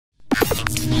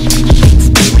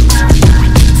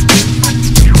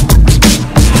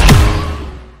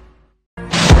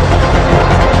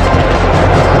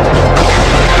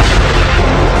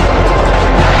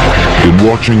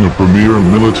watching a premier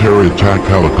military attack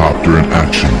helicopter in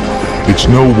action.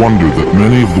 It's no wonder that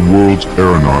many of the world's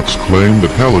aeronauts claim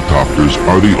that helicopters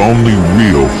are the only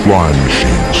real flying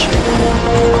machines.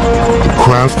 The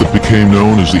craft that became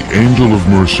known as the Angel of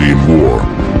Mercy in war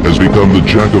has become the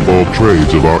jack of all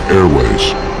trades of our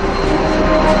airways.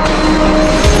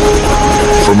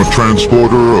 From a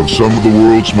transporter of some of the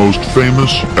world's most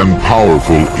famous and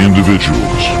powerful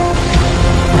individuals,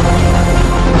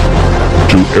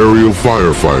 to aerial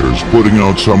firefighters putting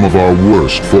out some of our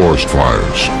worst forest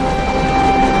fires,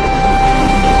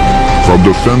 from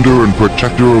defender and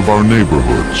protector of our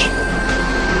neighborhoods,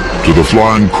 to the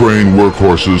flying crane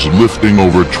workhorses lifting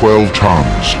over 12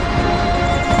 tons,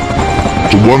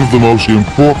 to one of the most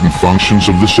important functions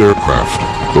of this aircraft,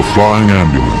 the flying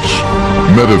ambulance.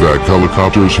 Medevac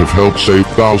helicopters have helped save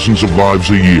thousands of lives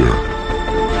a year.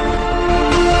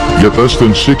 Yet less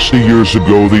than 60 years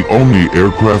ago, the only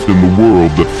aircraft in the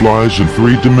world that flies in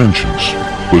 3 dimensions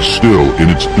was still in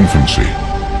its infancy.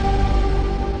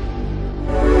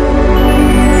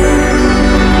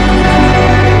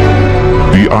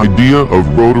 The idea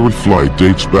of rotary flight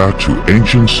dates back to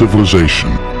ancient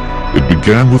civilization. It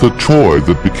began with a toy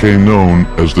that became known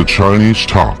as the Chinese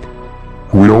top.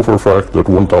 We know for a fact that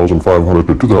 1,500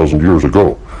 to 2,000 years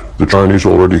ago, the Chinese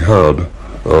already had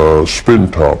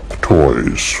spin-top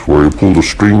toys, where you pulled a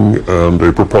string and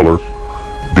a propeller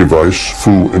device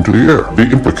flew into the air.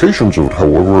 The implications of it,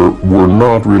 however, were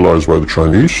not realized by the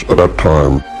Chinese at that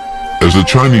time. As the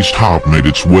Chinese top made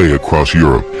its way across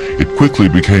Europe, it quickly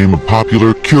became a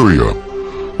popular curio.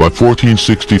 By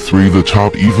 1463, the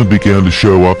top even began to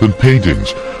show up in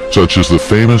paintings, such as the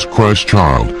famous Christ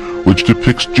Child, which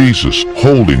depicts Jesus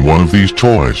holding one of these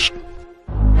toys.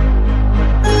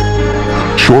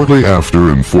 Shortly after,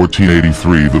 in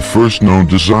 1483, the first known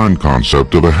design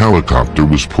concept of a helicopter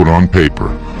was put on paper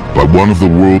by one of the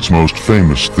world's most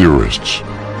famous theorists.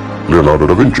 Leonardo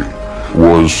da Vinci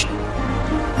was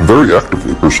very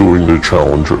actively pursuing the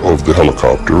challenge of the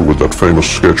helicopter with that famous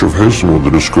sketch of his and with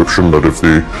the description that if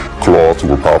the cloth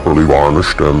were properly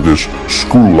varnished and this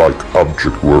screw-like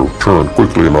object were turned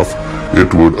quickly enough,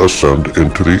 it would ascend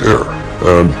into the air.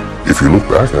 And if you look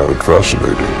back at it,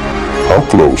 fascinating how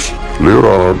close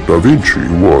Leonardo da Vinci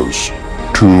was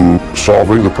to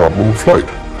solving the problem of flight.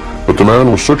 But the man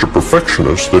was such a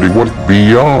perfectionist that he went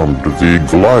beyond the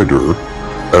glider,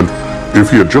 and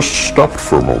if he had just stopped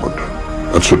for a moment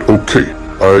and said, okay,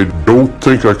 I don't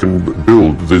think I can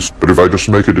build this, but if I just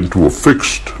make it into a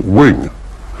fixed wing,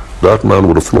 that man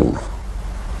would have flown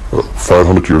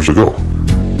 500 years ago.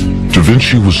 Da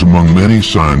Vinci was among many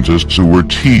scientists who were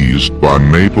teased by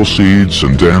maple seeds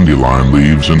and dandelion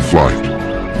leaves in flight.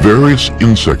 Various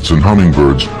insects and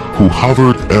hummingbirds who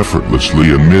hovered effortlessly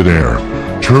in midair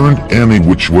turned any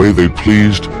which way they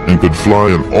pleased and could fly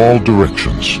in all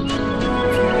directions.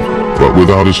 But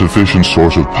without a sufficient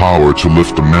source of power to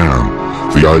lift a man,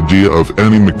 the idea of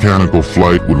any mechanical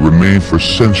flight would remain for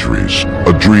centuries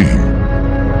a dream.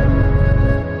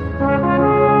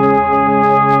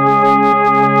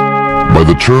 By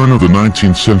the turn of the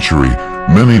 19th century,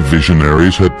 many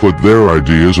visionaries had put their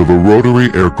ideas of a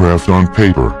rotary aircraft on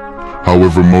paper.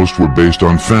 However, most were based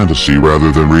on fantasy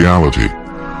rather than reality.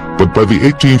 But by the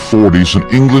 1840s, an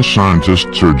English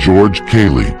scientist, Sir George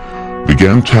Cayley,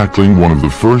 began tackling one of the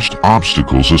first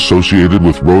obstacles associated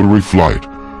with rotary flight,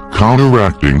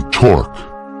 counteracting torque.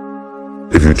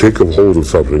 If you take a hold of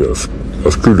something,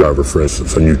 a screwdriver for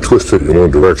instance, and you twist it in one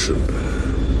direction,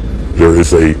 there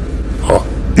is a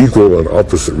equal and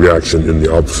opposite reaction in the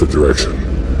opposite direction.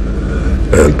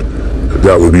 And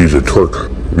that would be the torque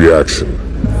reaction.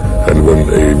 And when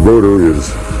a rotor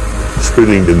is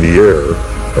spinning in the air,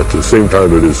 at the same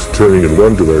time it is turning in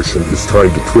one direction, it's trying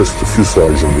to twist the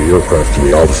fuselage in the aircraft in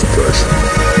the opposite direction.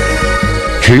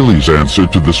 Cayley's answer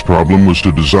to this problem was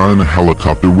to design a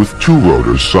helicopter with 2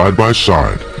 rotors side by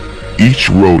side. Each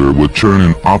rotor would turn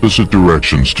in opposite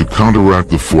directions to counteract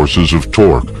the forces of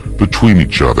torque between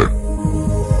each other.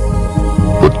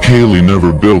 But Cayley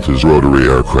never built his rotary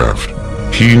aircraft.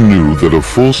 He knew that a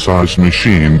full-size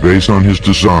machine based on his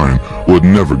design would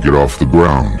never get off the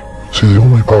ground. See, the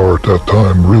only power at that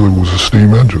time really was a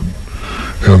steam engine.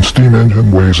 And steam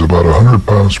engine weighs about 100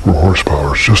 pounds per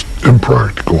horsepower. It's just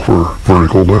impractical for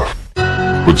vertical lift.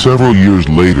 But several years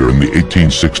later, in the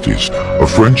 1860s, a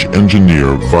French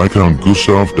engineer, Viscount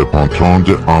Gustave de Ponton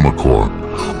de Amécourt,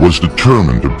 was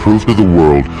determined to prove to the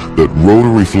world that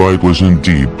rotary flight was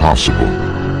indeed possible.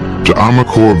 De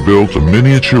Amécourt built a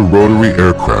miniature rotary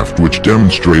aircraft which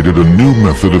demonstrated a new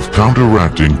method of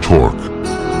counteracting torque.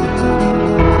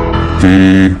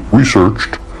 He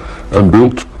researched and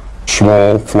built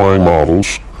small flying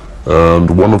models and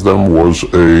one of them was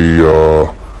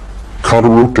a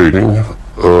counter-rotating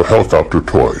helicopter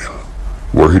toy,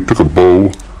 where he took a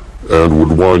bow and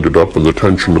would wind it up, and the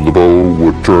tension of the bow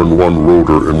would turn one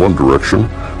rotor in one direction.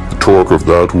 The torque of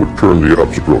that would turn the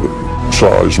opposite rotor.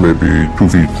 Size maybe 2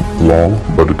 feet long,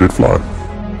 but it did fly.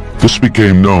 This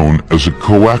became known as a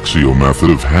coaxial method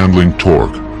of handling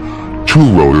torque. Two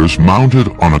rotors mounted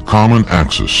on a common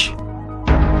axis.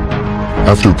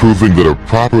 After proving that a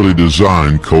properly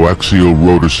designed coaxial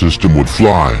rotor system would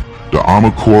fly, the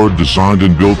Army Corps designed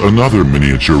and built another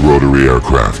miniature rotary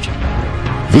aircraft.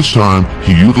 This time,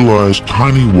 he utilized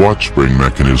tiny watch spring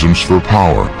mechanisms for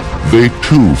power. They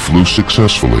too flew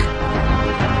successfully.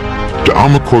 The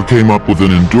Army Corps came up with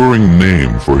an enduring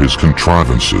name for his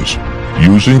contrivances,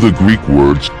 using the Greek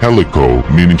words heliko,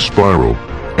 meaning spiral,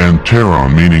 and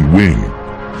pteron, meaning wing.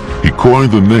 He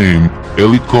coined the name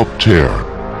helicopter.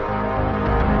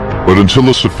 But until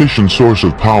a sufficient source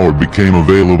of power became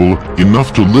available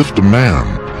enough to lift a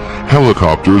man,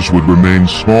 helicopters would remain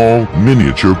small,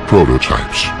 miniature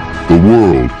prototypes. The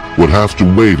world would have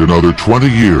to wait another 20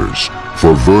 years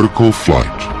for vertical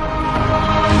flight.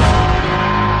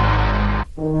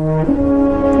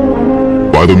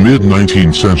 By the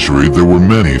mid-19th century, there were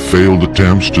many failed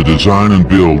attempts to design and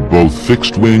build both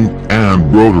fixed-wing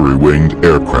and rotary-winged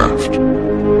aircraft.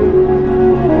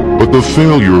 But the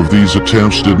failure of these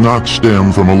attempts did not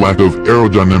stem from a lack of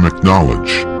aerodynamic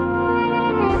knowledge.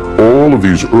 All of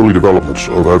these early developments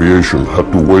of aviation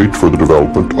had to wait for the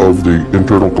development of the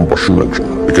internal combustion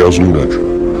engine, the gasoline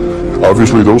engine.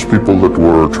 Obviously, those people that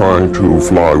were trying to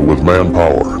fly with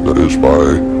manpower, that is,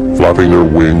 by flapping their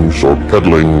wings or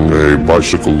pedaling a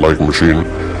bicycle-like machine,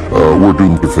 were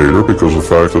doomed to failure because of the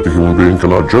fact that the human being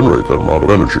cannot generate that amount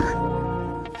of energy.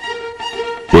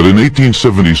 But in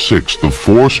 1876, the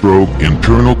four-stroke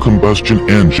internal combustion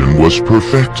engine was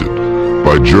perfected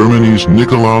by Germany's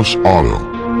Nikolaus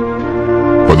Otto.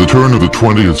 By the turn of the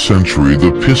 20th century,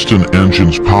 the piston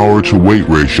engine's power-to-weight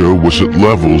ratio was at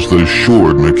levels that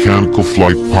assured mechanical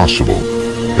flight possible,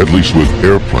 at least with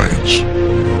airplanes.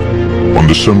 On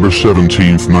December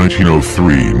 17,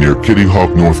 1903, near Kitty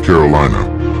Hawk, North Carolina,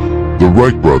 the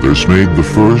Wright brothers made the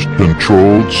first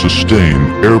controlled,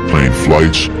 sustained airplane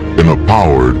flights in a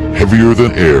powered,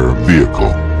 heavier-than-air vehicle.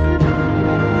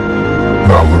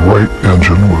 Now, the Wright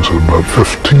engine was about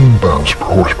 15 pounds per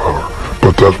horsepower,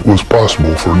 but that was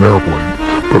possible for an airplane,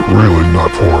 but really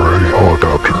not for a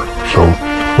helicopter. So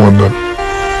when the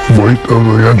weight of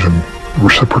the engine,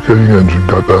 reciprocating engine,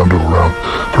 got down to around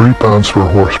 3 pounds per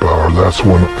horsepower, that's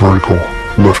when vertical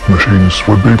lift machines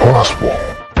would be possible.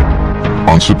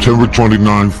 On September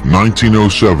 29,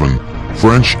 1907,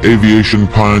 French aviation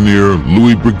pioneer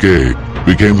Louis Breguet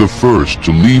became the first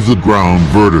to leave the ground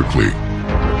vertically.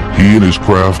 He and his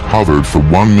craft hovered for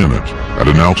 1 minute at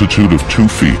an altitude of 2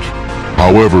 feet.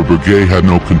 However, Breguet had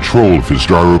no control of his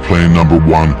gyroplane number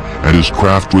 1, and his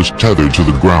craft was tethered to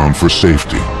the ground for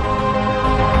safety.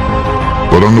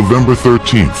 But on November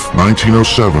 13,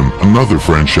 1907, another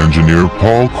French engineer,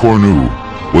 Paul Cornu,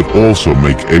 would also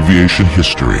make aviation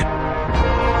history.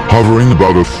 Hovering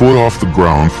about a foot off the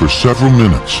ground for several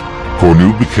minutes,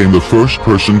 Cornu became the first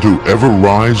person to ever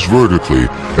rise vertically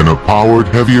in a powered,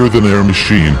 heavier-than-air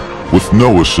machine with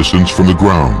no assistance from the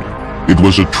ground. It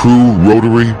was a true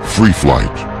rotary free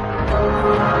flight.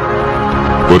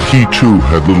 But he too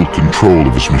had little control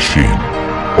of his machine.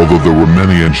 Although there were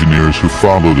many engineers who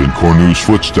followed in Cornu's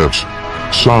footsteps,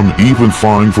 some even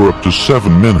flying for up to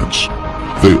 7 minutes,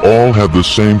 they all had the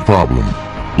same problem: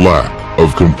 lack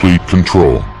of complete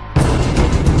control.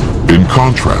 In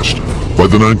contrast, by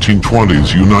the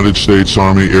 1920s, United States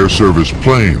Army Air Service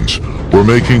planes were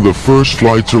making the first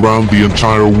flights around the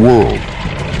entire world.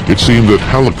 It seemed that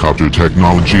helicopter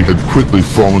technology had quickly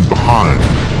fallen behind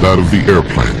that of the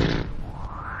airplane.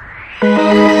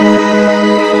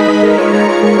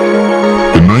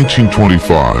 In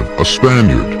 1925, a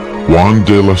Spaniard, Juan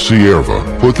de la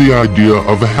Cierva, put the idea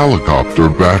of a helicopter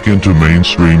back into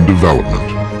mainstream development.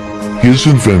 His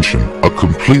invention, a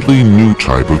completely new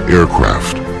type of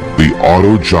aircraft, the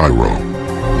autogyro.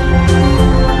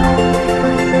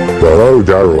 The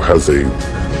autogyro has a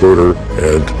rotor,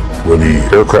 and when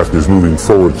the aircraft is moving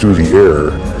forward through the air,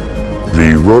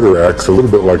 the rotor acts a little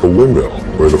bit like a windmill,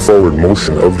 where the forward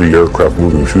motion of the aircraft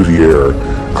moving through the air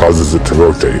causes it to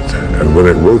rotate. And when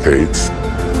it rotates,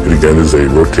 it again is a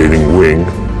rotating wing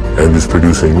and is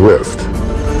producing lift.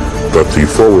 But the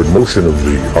forward motion of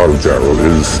the autogyro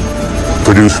is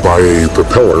produced by a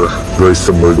propeller very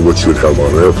similar to what you would have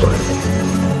on an airplane.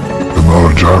 The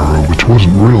autogyro, which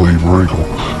wasn't really vertical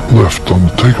lift on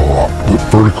the takeoff, but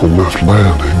vertical lift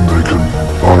landing, they could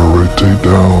auto-rotate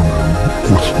down and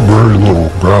with very little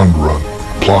ground run.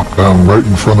 Plop down right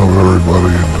in front of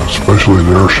everybody, and especially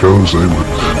at air shows, they would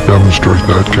demonstrate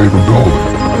that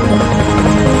capability.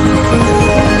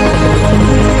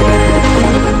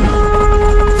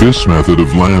 This method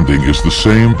of landing is the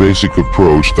same basic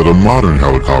approach that a modern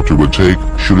helicopter would take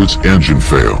should its engine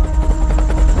fail.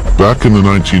 Back in the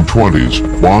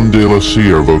 1920s, Juan de la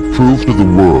Cierva proved to the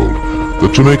world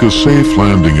that to make a safe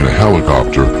landing in a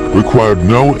helicopter required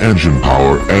no engine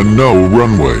power and no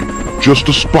runway, just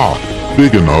a spot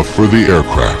big enough for the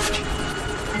aircraft.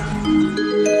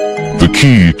 The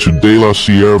key to de la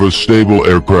Cierva's stable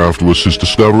aircraft was his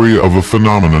discovery of a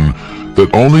phenomenon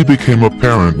that only became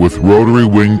apparent with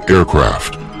rotary-winged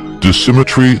aircraft: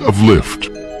 dissymmetry of lift.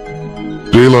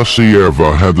 De la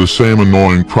Cierva had the same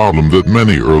annoying problem that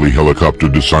many early helicopter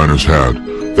designers had.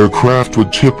 Their craft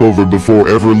would tip over before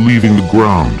ever leaving the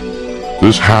ground.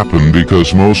 This happened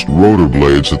because most rotor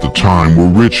blades at the time were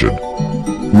rigid.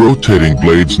 Rotating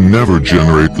blades never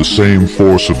generate the same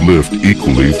force of lift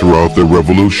equally throughout their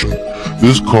revolution.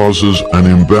 This causes an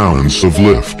imbalance of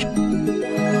lift.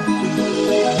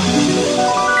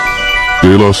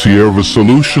 De la Cierva's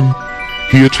solution?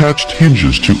 He attached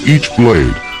hinges to each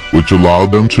blade, which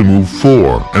allowed them to move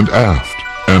fore and aft,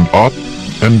 and up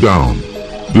and down.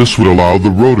 This would allow the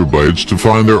rotor blades to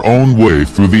find their own way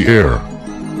through the air.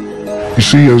 You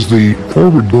see, as the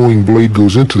forward-going blade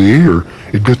goes into the air,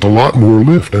 it gets a lot more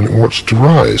lift and it wants to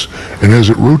rise. And as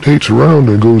it rotates around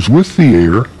and goes with the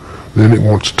air, then it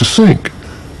wants to sink.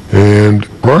 And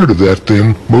prior to that,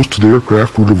 then, most of the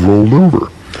aircraft would have rolled over.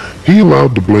 He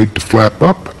allowed the blade to flap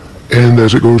up, and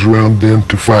as it goes around, then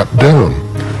to flap down.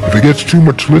 If it gets too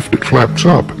much lift, it flaps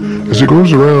up. As it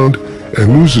goes around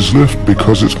and loses lift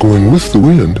because it's going with the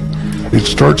wind, it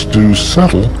starts to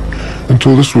settle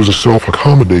until this was a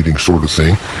self-accommodating sort of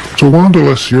thing. So Juan de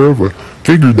la Cierva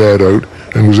figured that out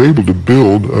and was able to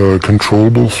build a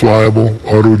controllable, flyable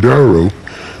autogyro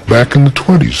back in the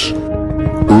 20s.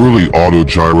 Early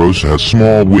autogyros had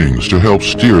small wings to help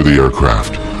steer the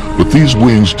aircraft, but these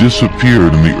wings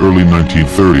disappeared in the early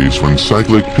 1930s when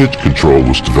cyclic pitch control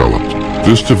was developed.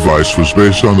 This device was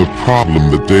based on the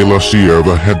problem that de la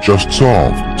Cierva had just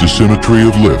solved: dissymmetry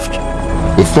of lift.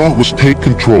 The thought was take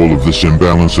control of this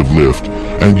imbalance of lift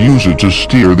and use it to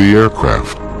steer the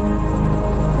aircraft.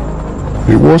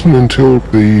 It wasn't until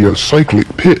the cyclic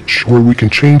pitch, where we can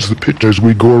change the pitch as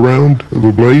we go around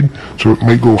the blade, so it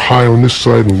may go high on this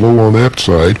side and low on that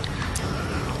side,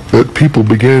 that people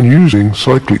began using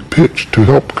cyclic pitch to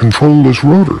help control this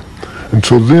rotor. And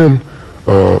so then,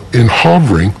 in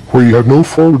hovering, where you have no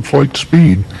forward flight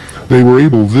speed, they were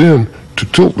able then to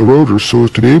tilt the rotor so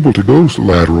as to be able to go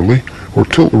laterally, or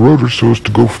tilt the rotor so as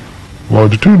to go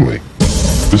longitudinally.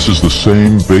 This is the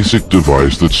same basic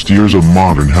device that steers a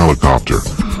modern helicopter.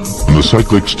 When the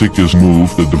cyclic stick is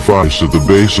moved, the device at the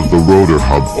base of the rotor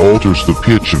hub alters the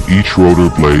pitch of each rotor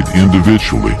blade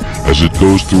individually as it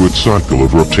goes through its cycle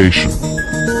of rotation.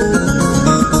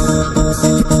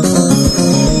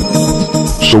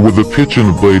 So where the pitch in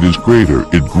the blade is greater,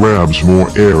 it grabs more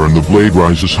air and the blade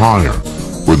rises higher.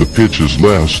 Where the pitch is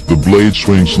less, the blade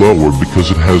swings lower because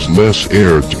it has less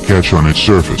air to catch on its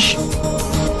surface.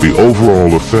 The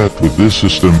overall effect with this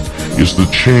system is the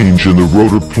change in the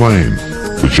rotor plane,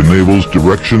 which enables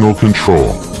directional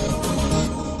control.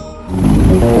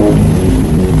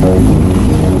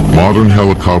 Modern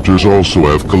helicopters also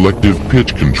have collective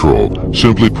pitch control.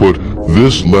 Simply put,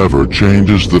 this lever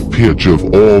changes the pitch of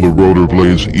all the rotor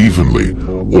blades evenly,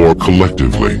 or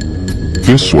collectively.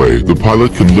 This way, the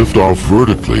pilot can lift off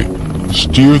vertically,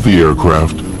 steer the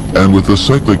aircraft, and with the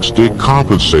cyclic stick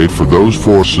compensate for those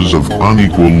forces of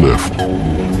unequal lift.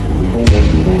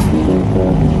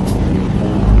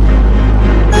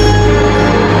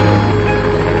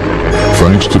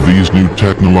 Thanks to these new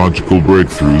technological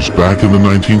breakthroughs back in the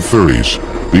 1930s,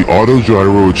 the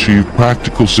autogyro achieved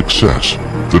practical success.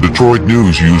 The Detroit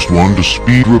News used one to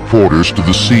speed reporters to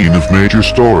the scene of major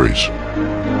stories.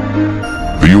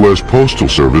 The U.S. Postal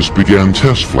Service began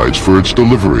test flights for its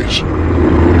deliveries.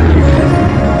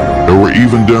 There were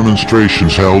even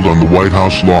demonstrations held on the White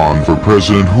House lawn for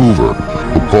President Hoover,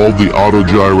 who called the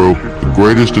autogyro the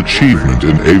greatest achievement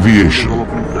in aviation.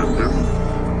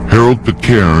 Harold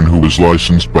Pitcairn, who was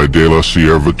licensed by de la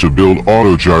Cierva to build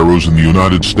autogyros in the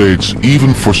United States,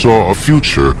 even foresaw a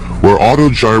future where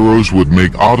autogyros would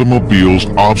make automobiles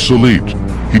obsolete.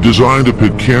 He designed a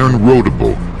Pitcairn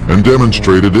rotable and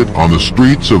demonstrated it on the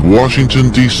streets of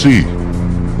Washington, D.C.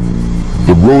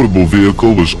 The rotable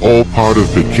vehicle was all part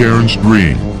of Pitcairn's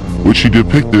dream, which he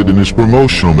depicted in his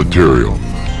promotional material,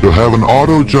 to have an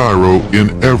autogyro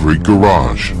in every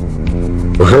garage.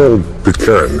 Harold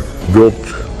Pitcairn built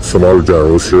some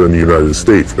autogyros here in the United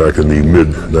States back in the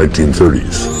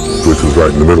mid-1930s, which was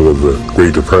right in the middle of the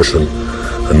Great Depression,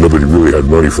 and nobody really had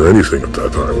money for anything at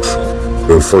that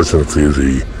time. Unfortunately,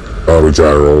 the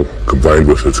autogyro, combined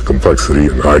with its complexity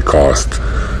and high cost,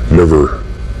 never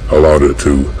allowed it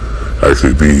to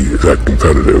actually be that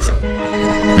competitive.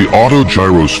 The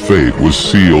autogyro's fate was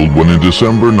sealed when in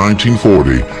December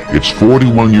 1940, its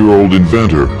 41-year-old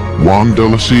inventor, Juan de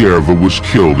la Cierva, was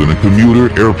killed in a commuter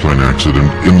airplane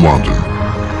accident in London.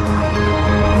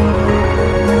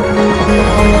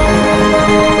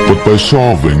 But by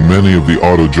solving many of the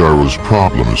autogyro's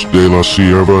problems, de la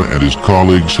Cierva and his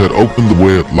colleagues had opened the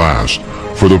way at last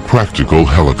for the practical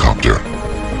helicopter.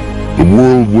 The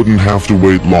world wouldn't have to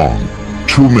wait long.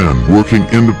 Two men working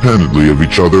independently of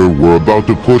each other were about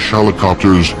to push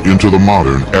helicopters into the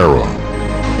modern era.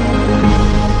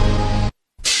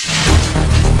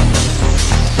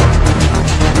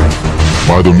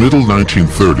 By the middle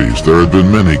 1930s, there had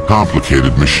been many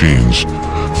complicated machines,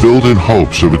 built in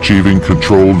hopes of achieving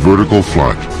controlled vertical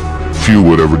flight. Few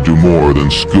would ever do more than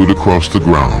scoot across the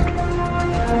ground.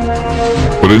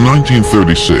 But in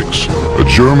 1936, a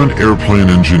German airplane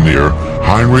engineer,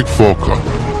 Heinrich Fokker,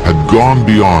 had gone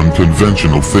beyond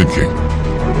conventional thinking.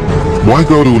 Why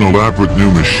go to an elaborate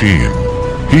new machine?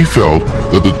 He felt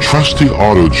that the trusty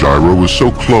autogyro was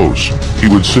so close, he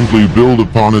would simply build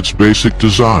upon its basic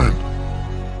design.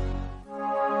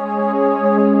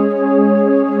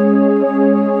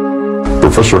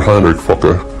 Professor Heinrich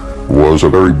Fokker was a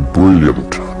very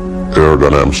brilliant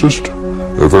aerodynamicist,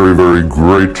 a very, very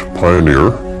great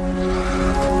pioneer,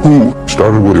 who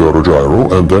started with the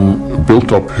autogyro and then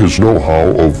built up his know-how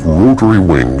of rotary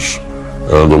wings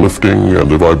and the lifting and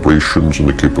the vibrations and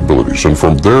the capabilities. And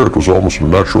from there, it was almost a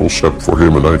natural step for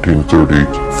him in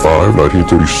 1935,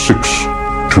 1936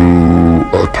 to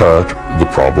attack the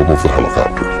problem of the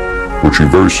helicopter, which he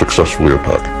very successfully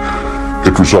attacked.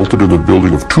 It resulted in the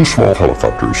building of two small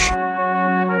helicopters.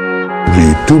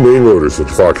 The two main rotors of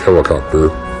the Fokker helicopter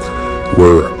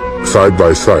were side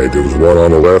by side. There was one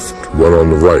on the left, one on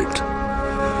the right.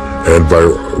 And by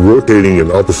rotating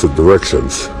in opposite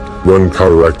directions, one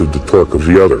counteracted the torque of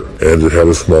the other. And it had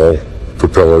a small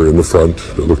propeller in the front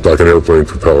that looked like an airplane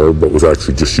propeller, but was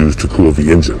actually just used to cool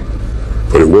the engine.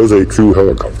 But it was a true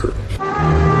helicopter.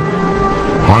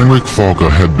 Heinrich Fokker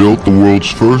had built the world's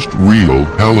first real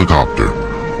helicopter.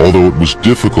 Although it was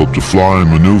difficult to fly and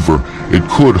maneuver, it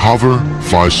could hover,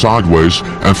 fly sideways,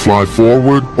 and fly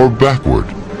forward or backward.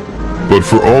 But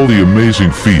for all the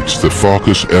amazing feats that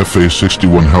Fokker's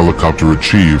FA-61 helicopter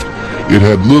achieved, it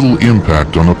had little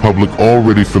impact on a public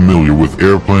already familiar with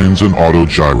airplanes and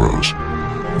autogyros.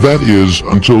 That is,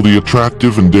 until the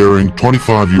attractive and daring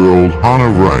 25-year-old Hanna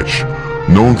Reitsch,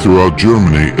 known throughout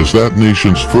Germany as that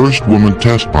nation's first woman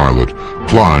test pilot,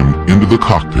 climbed into the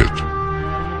cockpit.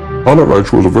 Hanna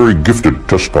Reitsch was a very gifted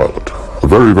test pilot. A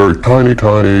very, very tiny,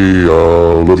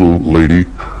 little lady,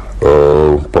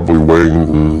 probably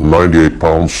weighing 98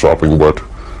 pounds, sopping wet,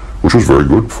 which was very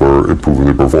good for improving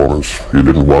the performance. You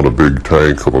didn't want a big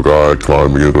tank of a guy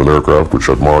climbing into an aircraft which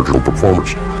had marginal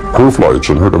performance. Her flights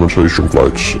and her demonstration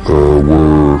flights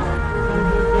were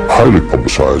highly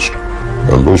publicized,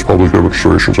 and those public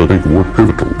demonstrations, I think, were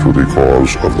pivotal to the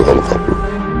cause of the helicopter.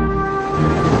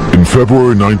 In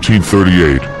February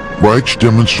 1938, Reitsch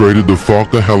demonstrated the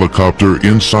Fokker helicopter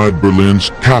inside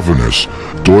Berlin's cavernous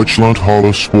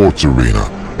Deutschlandhalle Sports Arena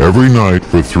every night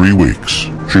for 3 weeks.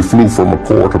 She flew from a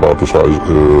court about the size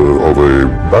of a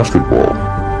basketball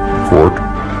court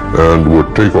and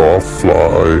would take off,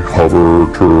 fly,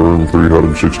 hover, turn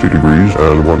 360 degrees,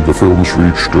 and when the films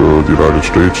reached the United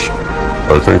States,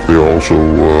 I think they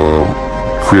also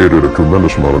created a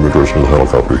tremendous amount of interest in the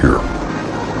helicopter here.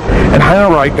 And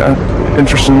Hanna Reitsch,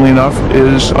 interestingly enough,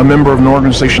 is a member of an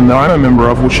organization that I'm a member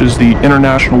of, which is the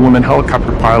International Women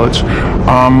Helicopter Pilots,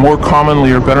 more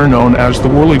commonly or better known as the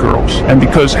Whirly Girls. And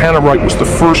because Hanna Reitsch was the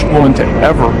first woman to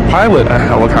ever pilot a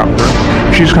helicopter,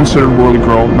 she's considered Whirly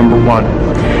Girl #1.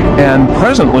 And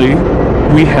presently,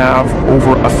 we have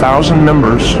over 1,000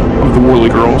 members of the Whirly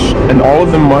Girls, and all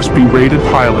of them must be rated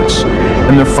pilots,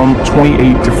 and they're from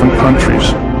 28 different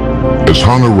countries. As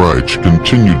Hanna Reitsch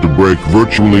continued to break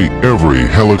virtually every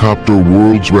helicopter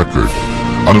world's record,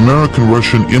 an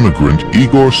American-Russian immigrant,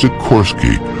 Igor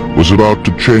Sikorsky, was about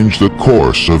to change the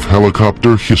course of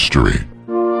helicopter history.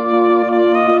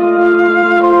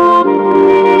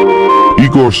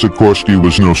 Igor Sikorsky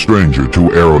was no stranger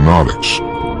to aeronautics.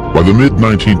 By the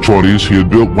mid-1920s, he had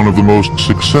built one of the most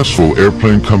successful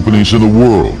airplane companies in the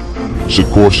world,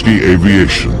 Sikorsky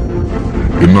Aviation.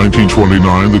 In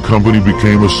 1929, the company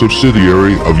became a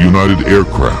subsidiary of United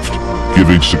Aircraft,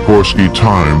 giving Sikorsky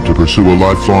time to pursue a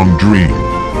lifelong dream: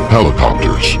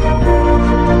 helicopters.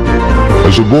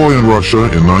 As a boy in Russia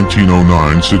in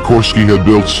 1909, Sikorsky had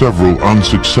built several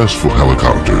unsuccessful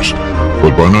helicopters,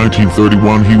 but by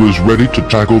 1931 he was ready to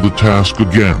tackle the task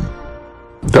again.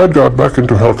 Dad got back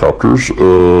into helicopters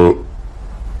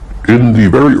in the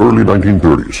very early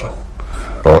 1930s.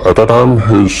 At that time,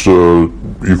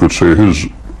 you could say his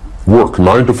work,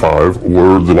 9 to 5,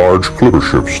 were the large clipper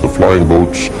ships, the flying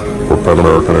boats for Pan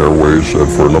American Airways and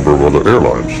for a number of other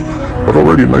airlines. But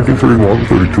already in 1931,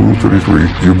 32,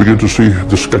 33, you begin to see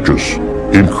the sketches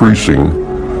increasing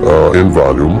in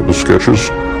volume, the sketches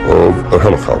of a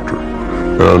helicopter.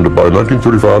 And by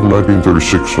 1935 and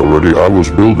 1936 already, I was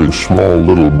building small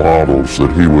little models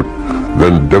that he would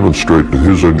then demonstrate to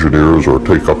his engineers or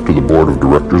take up to the board of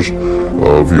directors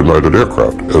of United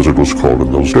Aircraft, as it was called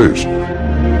in those days.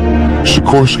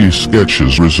 Sikorsky's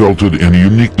sketches resulted in a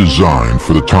unique design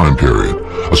for the time period: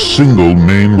 a single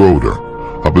main rotor.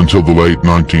 Up until the late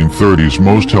 1930s,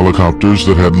 most helicopters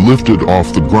that had lifted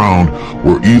off the ground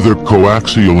were either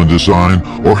coaxial in design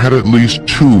or had at least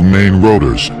 2 main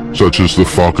rotors, such as the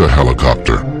Fokker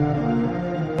helicopter.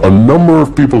 A number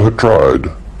of people had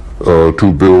tried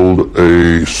to build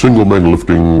a single main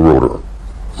lifting rotor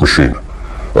machine,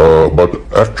 but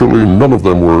actually none of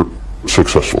them were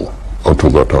successful until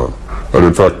that time. And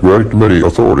in fact, many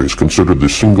authorities considered the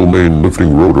single main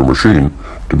lifting rotor machine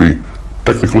to be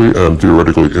technically and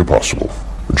theoretically impossible.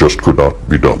 It just could not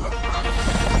be done.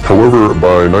 However,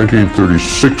 by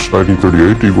 1936,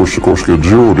 1938, Igor Sikorsky had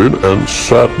zeroed in and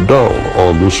sat down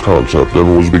on this concept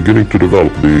and was beginning to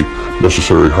develop the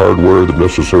necessary hardware, the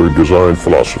necessary design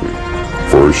philosophy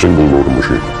for a single rotor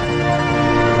machine.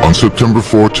 On September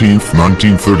 14,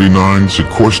 1939,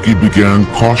 Sikorsky began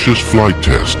cautious flight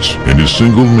tests in his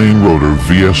single main rotor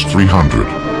VS-300.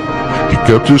 He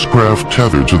kept his craft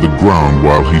tethered to the ground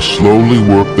while he slowly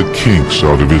worked the kinks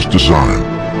out of his design.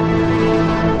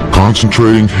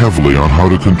 Concentrating heavily on how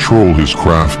to control his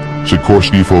craft,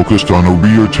 Sikorsky focused on a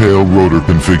rear tail rotor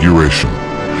configuration.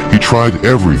 He tried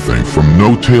everything from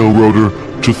no-tail rotor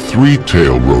to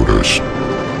 3-tail rotors.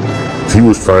 He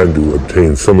was trying to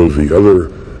obtain some of the other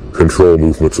control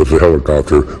movements of the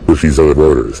helicopter with these other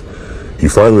rotors. He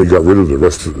finally got rid of the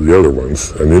rest of the other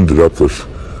ones and ended up with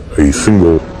a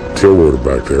single tail rotor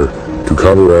back there to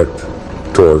counteract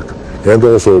torque and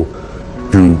also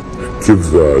to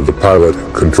give the pilot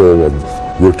control of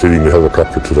rotating the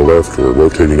helicopter to the left or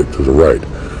rotating it to the right.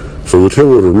 So the tail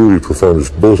rotor really performs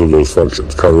both of those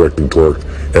functions, counteracting torque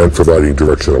and providing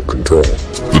directional control.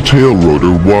 The tail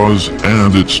rotor was,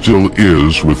 and it still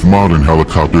is with modern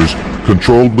helicopters,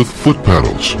 controlled with foot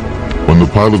pedals. When the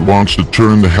pilot wants to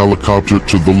turn the helicopter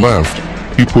to the left,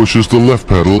 he pushes the left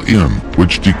pedal in,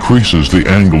 which decreases the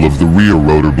angle of the rear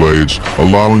rotor blades,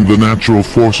 allowing the natural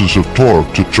forces of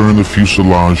torque to turn the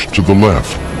fuselage to the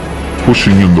left.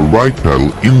 Pushing in the right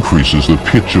pedal increases the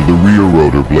pitch of the rear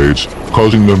rotor blades,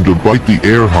 causing them to bite the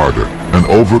air harder, and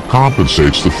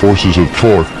overcompensates the forces of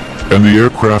torque, and the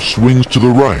aircraft swings to the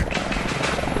right.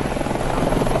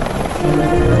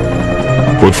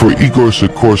 But for Igor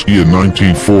Sikorsky in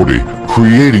 1940,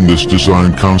 creating this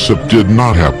design concept did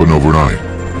not happen overnight.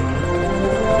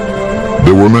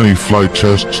 There were many flight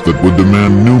tests that would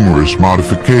demand numerous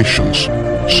modifications,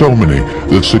 so many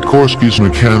that Sikorsky's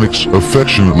mechanics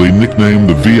affectionately nicknamed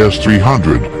the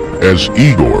VS-300 as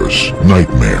Igor's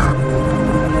nightmare.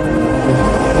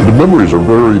 The memories are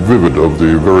very vivid of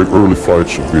the very early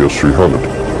flights of VS-300.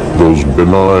 Those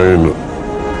benign,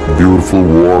 beautiful,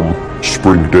 warm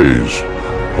spring days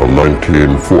of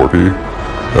 1940,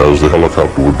 as the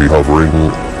helicopter would be hovering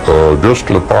just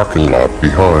in a parking lot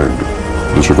behind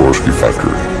the Sikorsky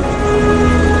factory.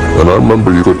 And I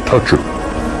remember you could touch it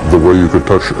the way you could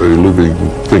touch a living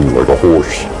thing like a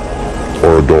horse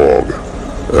or a dog,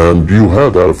 and you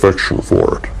had that affection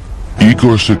for it.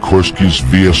 Igor Sikorsky's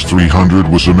VS-300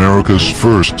 was America's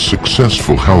first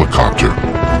successful helicopter.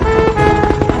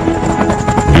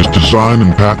 His design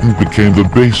and patent became the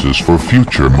basis for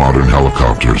future modern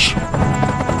helicopters. The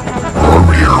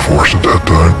Army Air Force at that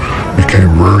time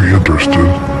became very interested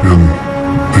in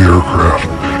the aircraft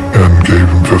and gave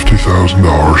him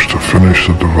 $50,000 to finish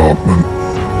the development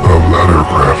of that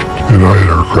aircraft. United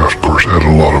Aircraft, of course, added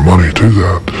a lot of money to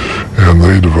that, and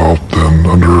they developed then,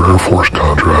 under Air Force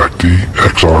contract, the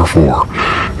XR-4.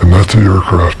 And that's the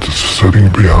aircraft that's sitting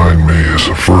behind me is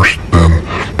the first then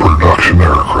production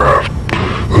aircraft.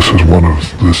 This is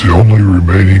the only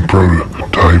remaining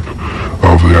prototype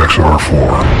of the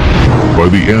XR-4. By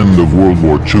the end of World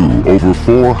War II, over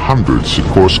 400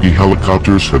 Sikorsky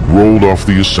helicopters had rolled off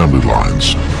the assembly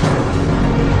lines.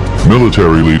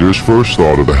 Military leaders first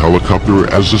thought of the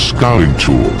helicopter as a scouting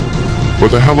tool, but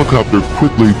the helicopter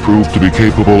quickly proved to be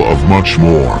capable of much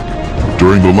more.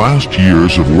 During the last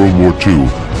years of World War II,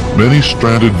 many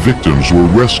stranded victims were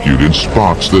rescued in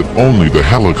spots that only the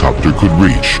helicopter could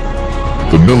reach.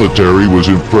 The military was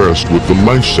impressed with the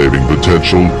life-saving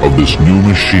potential of this new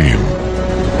machine.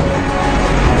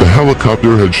 The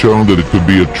helicopter had shown that it could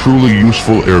be a truly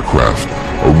useful aircraft,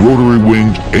 a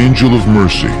rotary-winged angel of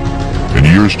mercy. In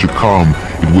years to come,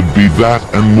 it would be that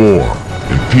and more,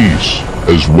 in peace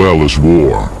as well as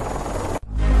war.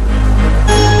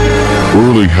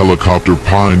 Early helicopter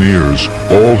pioneers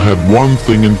all had one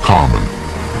thing in common.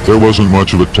 There wasn't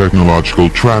much of a technological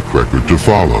track record to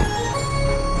follow.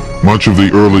 Much of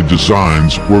the early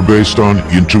designs were based on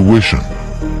intuition.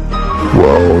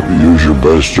 Well, use your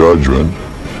best judgment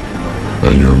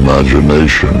and your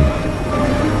imagination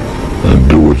and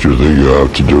do what you think you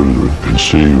have to do to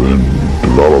conceive and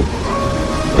develop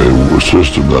a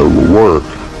system that will work.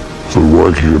 If it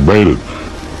worked, you made it,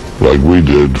 like we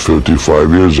did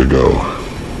 55 years ago,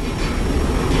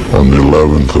 on the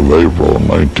 11th of April,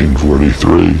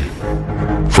 1943.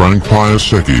 Frank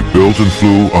Piasecki built and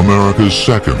flew America's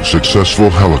second successful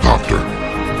helicopter,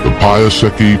 the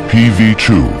Piasecki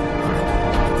PV-2.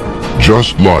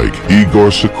 Just like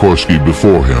Igor Sikorsky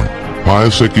before him,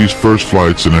 Piasecki's first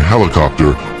flights in a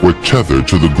helicopter were tethered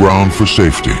to the ground for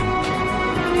safety.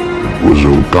 It was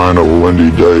a kind of a windy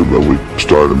day, but we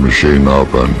started the machine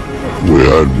up and we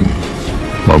had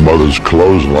my mother's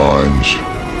clotheslines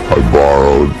I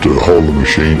borrowed to hold the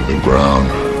machine to the ground.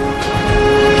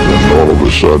 Then all of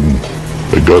a sudden,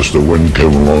 a gust of wind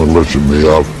came along, lifted me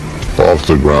up off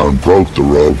the ground, broke the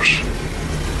ropes.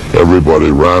 Everybody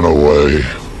ran away,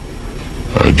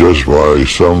 and just by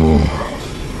some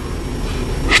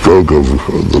stroke of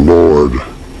the Lord,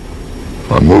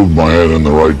 I moved my head in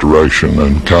the right direction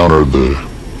and countered the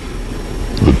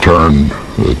turn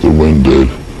that the wind did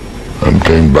and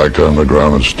came back on the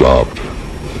ground and stopped.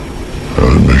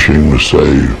 And the machine was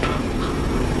saved.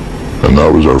 And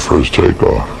that was our first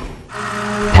takeoff.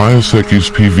 Piasecki's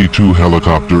PV-2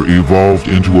 helicopter evolved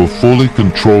into a fully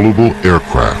controllable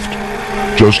aircraft.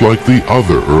 Just like the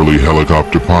other early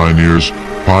helicopter pioneers,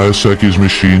 Piasecki's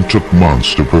machine took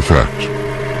months to perfect.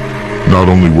 Not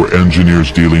only were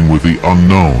engineers dealing with the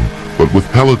unknown, but with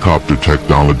helicopter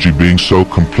technology being so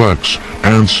complex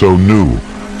and so new,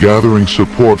 gathering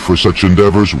support for such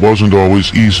endeavors wasn't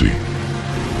always easy.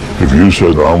 If you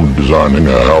said I'm designing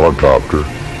a helicopter,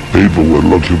 people would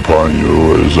look upon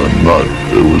you as a nut.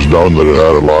 It was known that it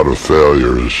had a lot of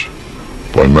failures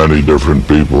by many different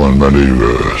people and many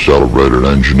celebrated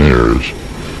engineers.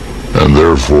 And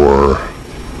therefore,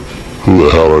 who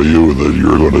the hell are you that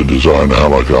you're going to design a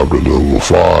helicopter that will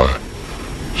fly?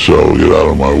 So get out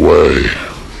of my way.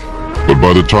 But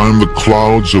by the time the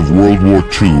clouds of World War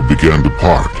II began to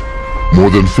part, more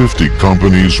than 50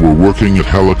 companies were working at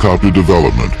helicopter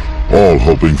development, all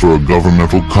hoping for a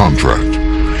governmental contract.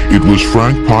 It was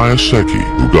Frank Piasecki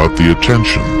who got the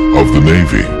attention of the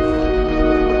Navy.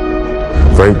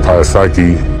 Frank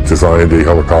Piasecki designed a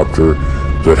helicopter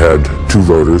that had two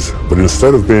rotors, but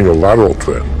instead of being a lateral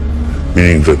twin,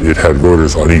 meaning that it had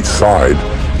rotors on each side,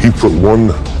 he put one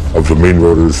of the main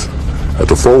rotors at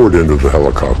the forward end of the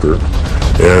helicopter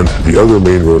and the other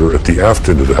main rotor at the aft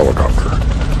end of the helicopter.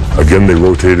 Again, they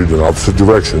rotated in opposite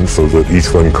directions so that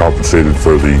each one compensated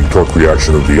for the torque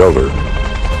reaction of the other.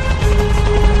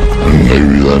 And the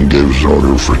Navy then gave us an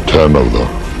order for 10 of them,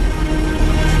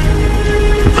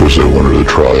 because they wanted to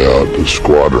try out the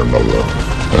squadron of them.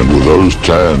 And with those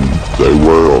 10, they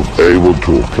were able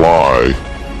to apply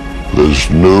this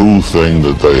new thing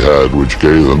that they had, which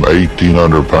gave them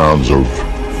 1,800 pounds of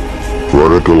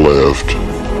vertical lift,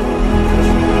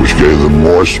 which gave them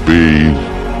more speed,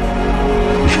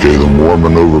 which gave them more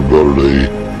maneuverability,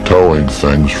 towing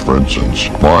things, for instance,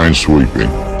 minesweeping.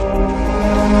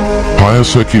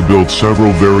 Piasecki built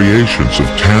several variations of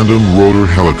tandem rotor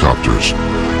helicopters.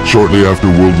 Shortly after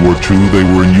World War II, they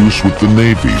were in use with the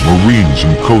Navy, Marines,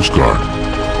 and Coast Guard.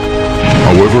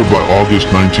 However, by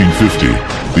August 1950,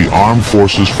 the armed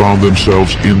forces found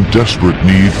themselves in desperate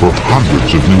need for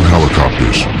hundreds of new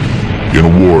helicopters, in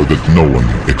a war that no one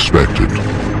expected.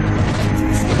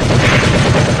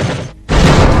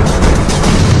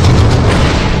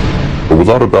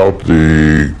 Without a doubt,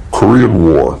 the Korean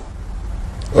War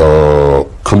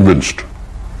convinced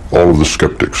all of the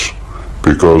skeptics,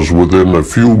 because within a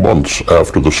few months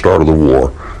after the start of the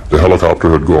war, the helicopter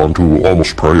had gone to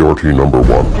almost priority number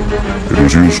one. It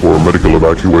was used for medical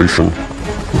evacuation.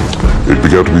 It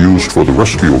began to be used for the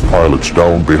rescue of pilots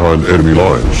down behind enemy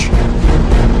lines.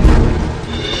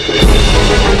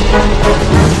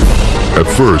 At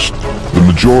first, the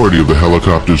majority of the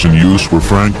helicopters in use were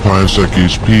Frank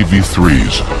Piasecki's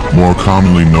PV-3s, more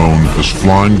commonly known as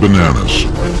Flying Bananas.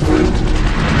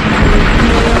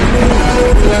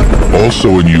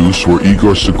 Also in use were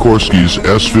Igor Sikorsky's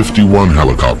S-51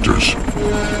 helicopters.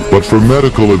 But for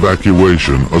medical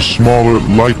evacuation, a smaller,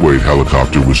 lightweight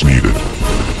helicopter was needed.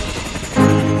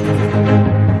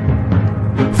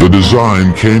 The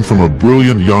design came from a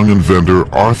brilliant young inventor,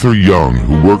 Arthur Young,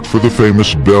 who worked for the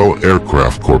famous Bell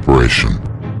Aircraft Corporation.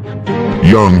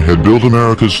 Young had built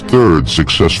America's third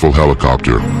successful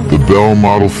helicopter, the Bell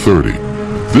Model 30.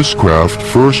 This craft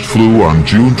first flew on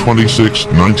June 26,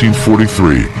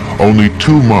 1943, only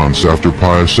 2 months after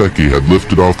Piasecki had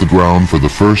lifted off the ground for the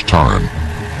first time.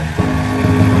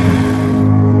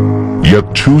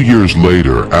 Yet 2 years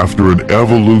later, after an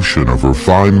evolution of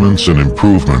refinements and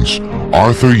improvements,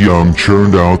 Arthur Young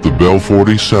churned out the Bell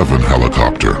 47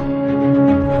 helicopter.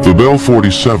 The Bell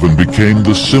 47 became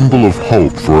the symbol of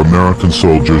hope for American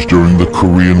soldiers during the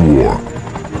Korean War.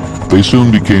 They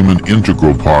soon became an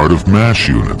integral part of MASH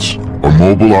units, or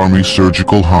Mobile Army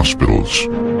Surgical Hospitals.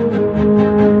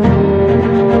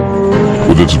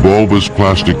 With its bulbous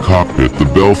plastic cockpit,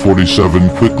 the Bell 47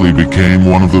 quickly became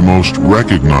one of the most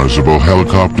recognizable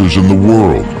helicopters in the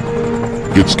world.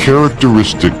 Its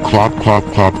characteristic clop, clop,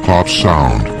 clop, clop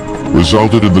sound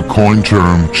resulted in the coined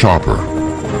term chopper.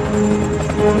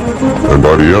 And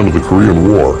by the end of the Korean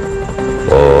War,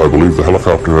 I believe the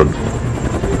helicopter had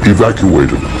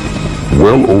evacuated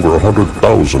well over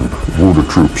 100,000 wounded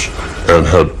troops and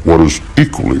had, what is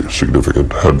equally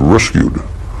significant, had rescued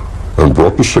and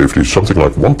brought to safety something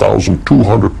like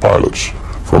 1,200 pilots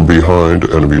from behind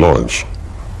enemy lines.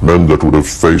 Men that would have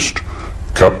faced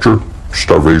capture,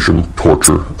 starvation,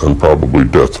 torture, and probably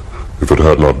death if it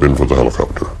had not been for the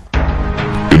helicopter.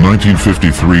 In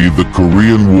 1953, the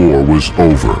Korean War was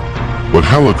over, but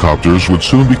helicopters would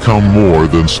soon become more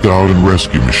than scout and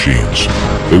rescue machines.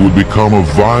 They would become a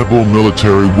viable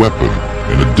military weapon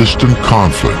in a distant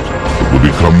conflict that would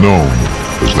become known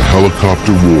as the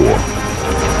Helicopter War.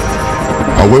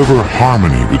 However,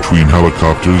 harmony between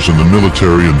helicopters and the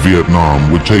military in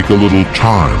Vietnam would take a little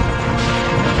time.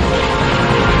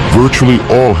 Virtually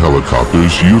all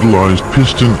helicopters utilized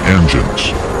piston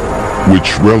engines,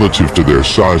 which relative to their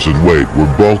size and weight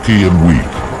were bulky and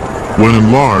weak. When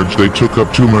enlarged, they took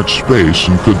up too much space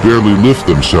and could barely lift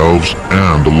themselves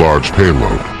and a large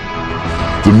payload.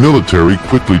 The military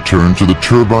quickly turned to the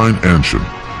turbine engine,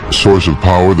 a source of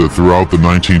power that throughout the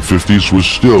 1950s was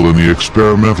still in the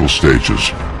experimental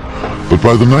stages. But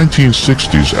by the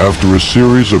 1960s, after a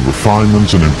series of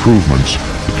refinements and improvements,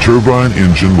 the turbine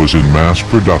engine was in mass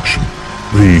production.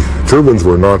 The turbines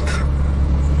were not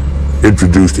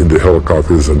introduced into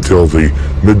helicopters until the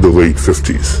mid to late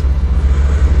 50s.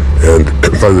 And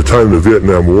by the time the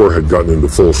Vietnam War had gotten into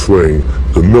full swing,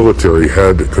 the military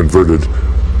had converted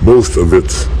most of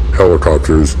its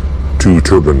helicopters to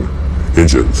turbine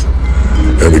engines.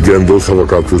 And again, those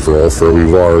helicopters are all fairly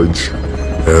large,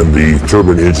 and the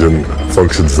turbine engine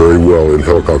functions very well in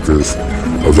helicopters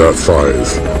of that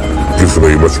size. It gives them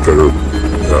a much better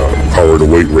power to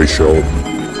weight ratio.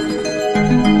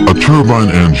 A turbine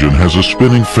engine has a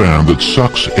spinning fan that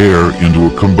sucks air into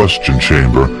a combustion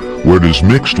chamber where it is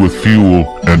mixed with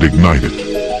fuel and ignited.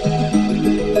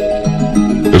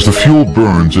 As the fuel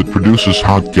burns, it produces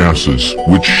hot gases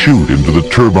which shoot into the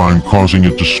turbine, causing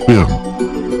it to spin.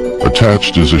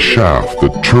 Attached is a shaft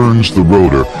that turns the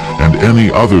rotor and any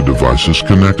other devices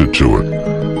connected to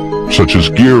it, such as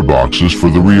gearboxes for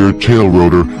the rear tail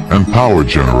rotor and power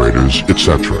generators,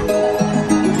 etc.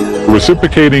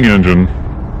 Reciprocating engine,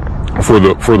 for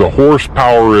the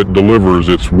horsepower it delivers,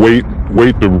 its weight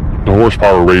to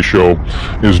horsepower ratio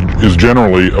is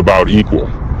generally about equal.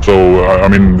 So I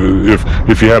mean,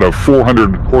 if you had a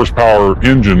 400 horsepower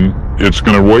engine, it's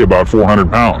going to weigh about 400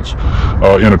 pounds.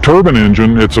 In a turbine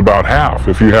engine, it's about half.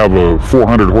 If you have a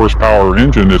 400 horsepower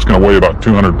engine, it's going to weigh about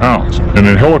 200 pounds. And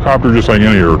in helicopter, just like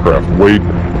any aircraft, weight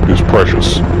is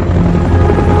precious.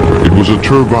 It was a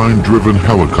turbine-driven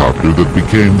helicopter that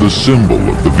became the symbol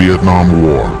of the Vietnam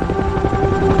War.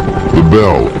 The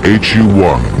Bell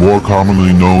HU-1, more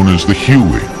commonly known as the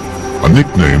Huey, a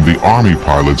nickname the Army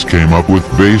pilots came up with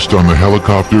based on the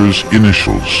helicopter's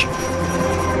initials.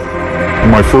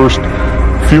 My first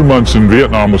few months in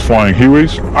Vietnam was flying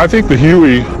Hueys. I think the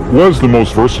Huey was the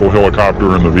most versatile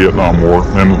helicopter in the Vietnam War,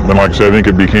 and like I said, I think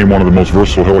it became one of the most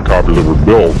versatile helicopters ever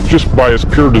built, just by its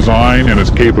pure design and its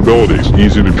capabilities.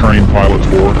 Easy to train pilots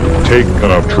for, take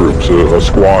enough troops, a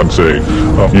squad say.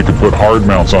 You could put hard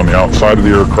mounts on the outside of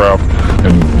the aircraft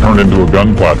and turn it into a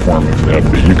gun platform.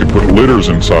 You could put litters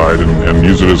inside and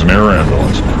use it as an air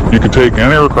ambulance. You could take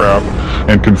an aircraft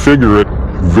and configure it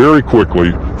very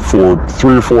quickly for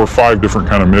 3 or 4 or 5 different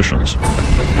kind of missions.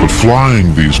 But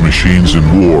flying these machines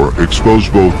in war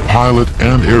exposed both pilot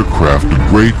and aircraft to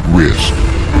great risk.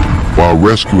 While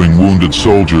rescuing wounded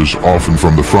soldiers, often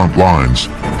from the front lines,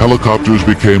 helicopters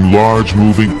became large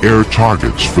moving air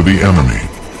targets for the enemy.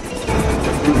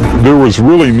 There was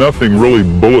really nothing really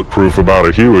bulletproof about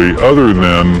a Huey other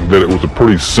than that it was a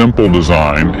pretty simple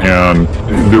design, and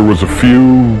there was a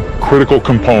few critical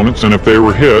components, and if they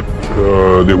were hit,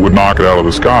 it would knock it out of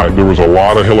the sky. There was a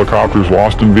lot of helicopters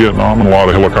lost in Vietnam, and a lot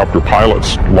of helicopter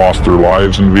pilots lost their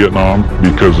lives in Vietnam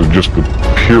because of just the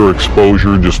pure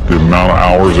exposure, just the amount of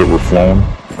hours that were flown.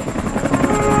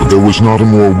 But there was not a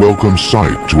more welcome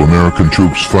sight to American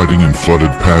troops fighting in flooded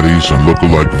paddies and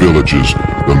look-alike villages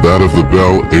than that of the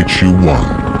Bell HU-1.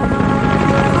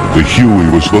 The Huey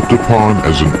was looked upon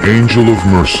as an angel of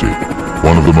mercy,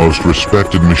 one of the most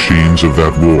respected machines of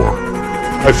that war.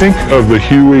 I think of the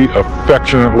Huey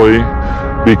affectionately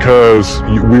because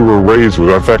we were raised with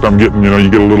it. In fact, I'm getting, you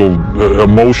get a little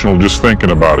emotional just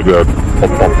thinking about it. That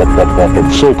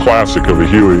so classic of a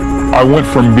Huey. I went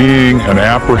from being an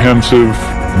apprehensive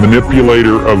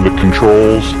manipulator of the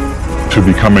controls to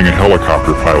becoming a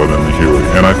helicopter pilot in the Huey,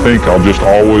 and I think I'll just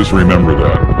always remember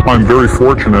that. I'm very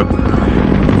fortunate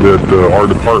that our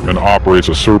department operates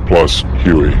a surplus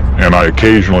Huey, and I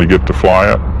occasionally get to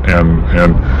fly it,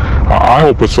 and I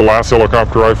hope it's the last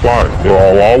helicopter I fly.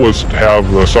 I'll always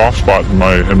have a soft spot in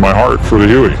my heart for the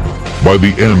Huey. By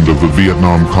the end of the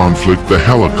Vietnam conflict, the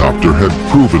helicopter had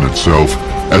proven itself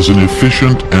as an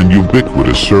efficient and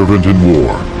ubiquitous servant in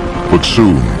war. But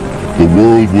soon, the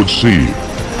world would see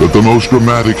that the most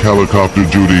dramatic helicopter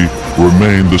duty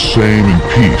remained the same in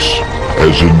peace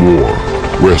as in war,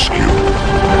 rescue.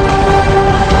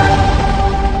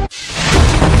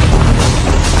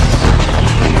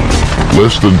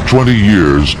 Less than 20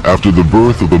 years after the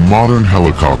birth of the modern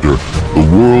helicopter, the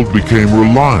world became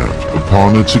reliant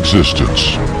upon its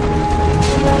existence.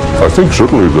 I think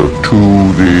certainly that to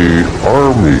the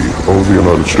Army of the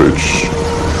United States,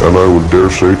 and I would dare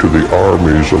say to the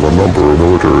armies of a number of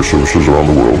military services around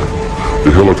the world,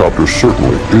 the helicopter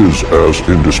certainly is as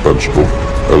indispensable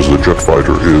as the jet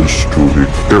fighter is to the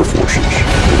air forces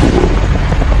of the world.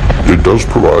 It does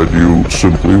provide you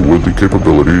simply with the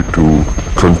capability to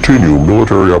continue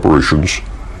military operations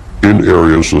in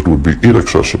areas that would be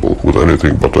inaccessible with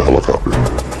anything but the helicopter.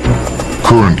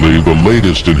 Currently, the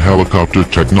latest in helicopter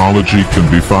technology can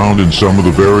be found in some of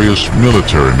the various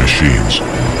military machines,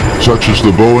 such as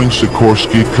the Boeing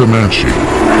Sikorsky Comanche.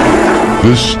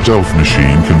 This stealth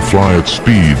machine can fly at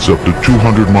speeds up to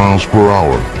 200 miles per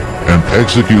hour and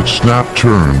execute snap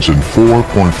turns in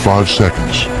 4.5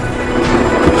 seconds.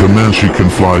 The Comanche can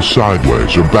fly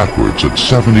sideways or backwards at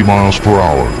 70 miles per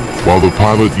hour, while the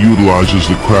pilot utilizes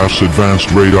the craft's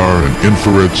advanced radar and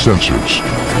infrared sensors.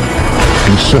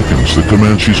 In seconds, the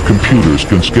Comanche's computers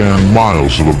can scan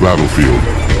miles of a battlefield,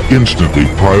 instantly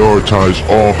prioritize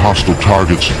all hostile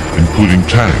targets, including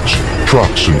tanks,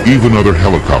 trucks, and even other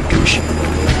helicopters.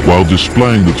 While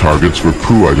displaying the targets for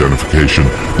crew identification,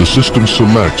 the system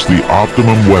selects the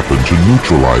optimum weapon to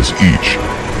neutralize each,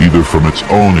 either from its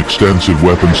own extensive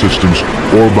weapon systems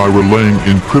or by relaying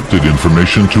encrypted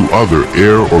information to other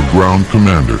air or ground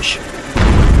commanders.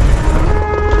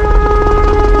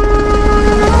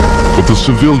 But the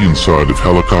civilian side of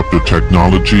helicopter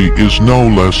technology is no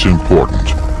less important.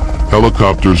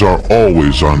 Helicopters are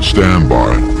always on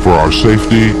standby for our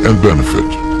safety and benefit.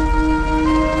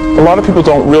 A lot of people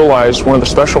don't realize one of the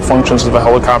special functions of a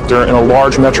helicopter in a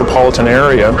large metropolitan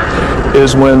area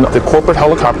is when the corporate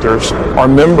helicopters are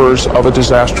members of a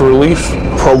disaster relief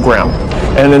program.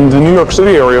 And in the New York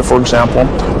City area, for example,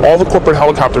 all the corporate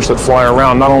helicopters that fly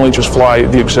around not only just fly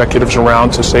the executives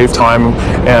around to save time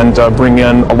and bring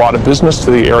in a lot of business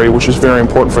to the area, which is very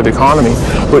important for the economy,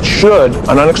 but should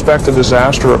an unexpected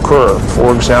disaster occur,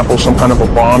 for example, some kind of a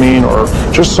bombing or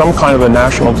just some kind of a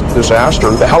national disaster,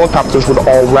 the helicopters would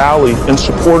all rally in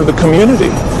support of the community.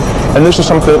 And this is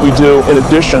something that we do in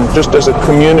addition, just as a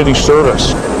community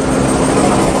service.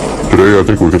 Today, I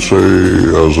think we could say,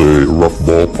 as a rough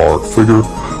ballpark figure,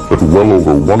 that well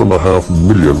over 1.5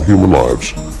 million human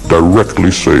lives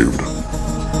directly saved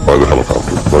by the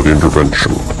helicopter, by the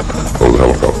intervention of the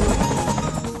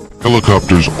helicopter.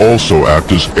 Helicopters also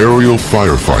act as aerial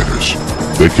firefighters.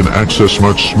 They can access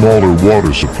much smaller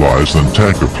water supplies than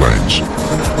tanker planes.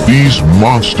 These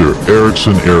monster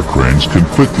Erickson air cranes can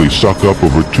quickly suck up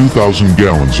over 2,000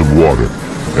 gallons of water,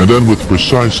 and then with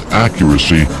precise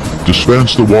accuracy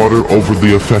dispense the water over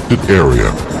the affected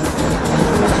area.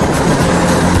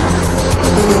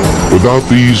 Without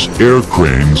these air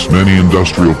cranes, many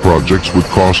industrial projects would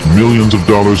cost millions of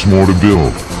dollars more to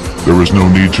build. There is no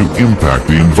need to impact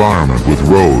the environment with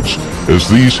roads, as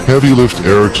these heavy-lift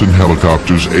Erickson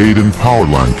helicopters aid in power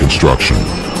line construction,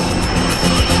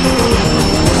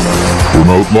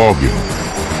 remote logging,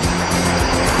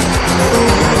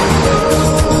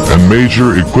 and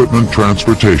major equipment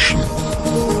transportation.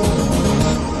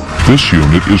 This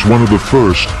unit is one of the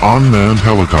first unmanned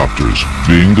helicopters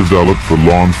being developed for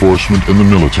law enforcement and the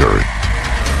military.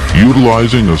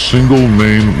 Utilizing a single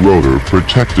main rotor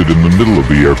protected in the middle of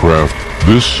the aircraft,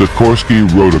 this Sikorsky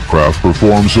rotorcraft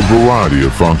performs a variety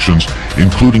of functions,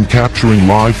 including capturing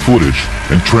live footage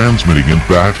and transmitting it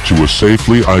back to a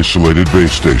safely isolated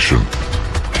base station.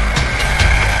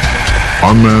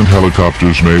 Unmanned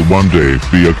helicopters may one day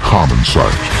be a common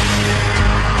sight.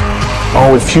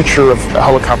 Oh, the future of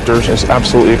helicopters is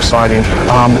absolutely exciting.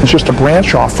 It's just a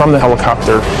branch off from the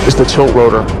helicopter is the tilt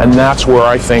rotor, and that's where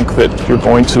I think that you're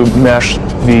going to mesh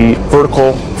the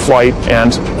vertical flight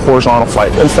and horizontal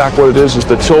flight. In fact, what it is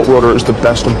the tilt rotor is the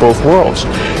best of both worlds.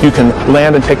 You can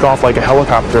land and take off like a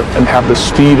helicopter and have the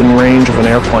speed and range of an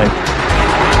airplane.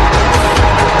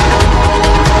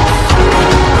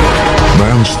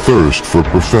 Man's thirst for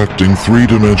perfecting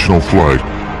three-dimensional flight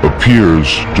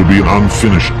appears to be an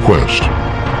unfinished quest.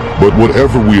 But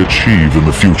whatever we achieve in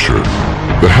the future,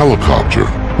 the helicopter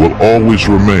will always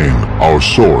remain our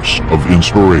source of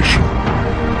inspiration.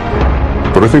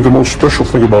 But I think the most special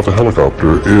thing about the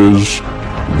helicopter is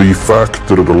the fact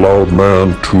that it allowed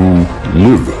man to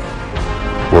live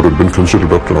what had been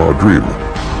considered up to now a dream.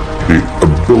 The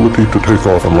ability to take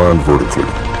off and land vertically,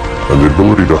 and the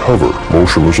ability to hover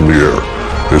motionless in the air,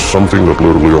 is something that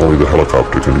literally only the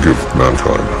helicopter can give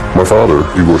mankind. My father,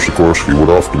 Igor Sikorsky,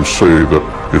 would often say that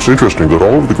it's interesting that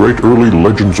all of the great early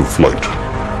legends of flight,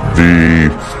 the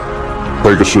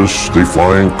Pegasus, the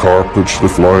flying carpets,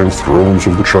 the flying thrones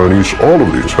of the Chinese, all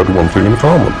of these had one thing in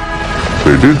common.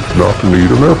 They did not need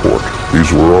an airport.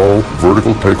 These were all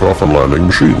vertical takeoff and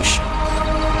landing machines.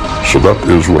 So that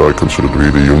is what I consider to be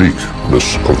the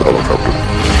uniqueness of the helicopter.